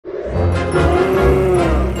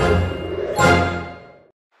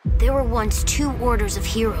once two orders of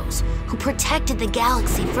heroes who protected the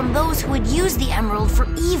galaxy from those who would use the emerald for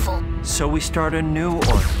evil. So we start a new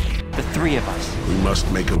order, the three of us. We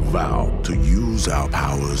must make a vow to use our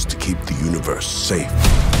powers to keep the universe safe.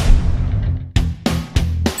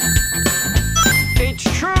 It's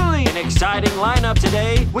truly an exciting lineup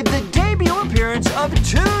today with the debut appearance of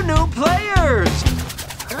two new players.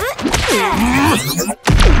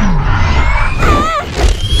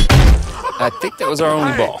 I think that was our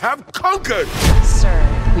only ball. Have conquered! Sir,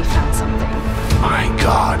 we found something. My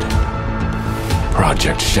God.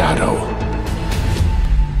 Project Shadow.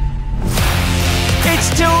 It's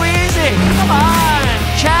too easy! Come on!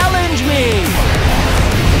 Challenge me!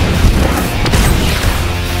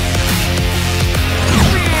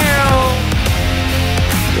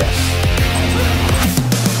 Yes.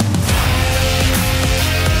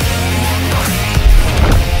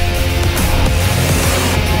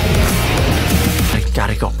 I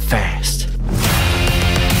gotta go fast.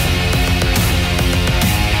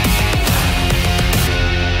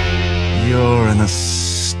 You're an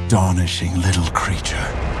astonishing little creature.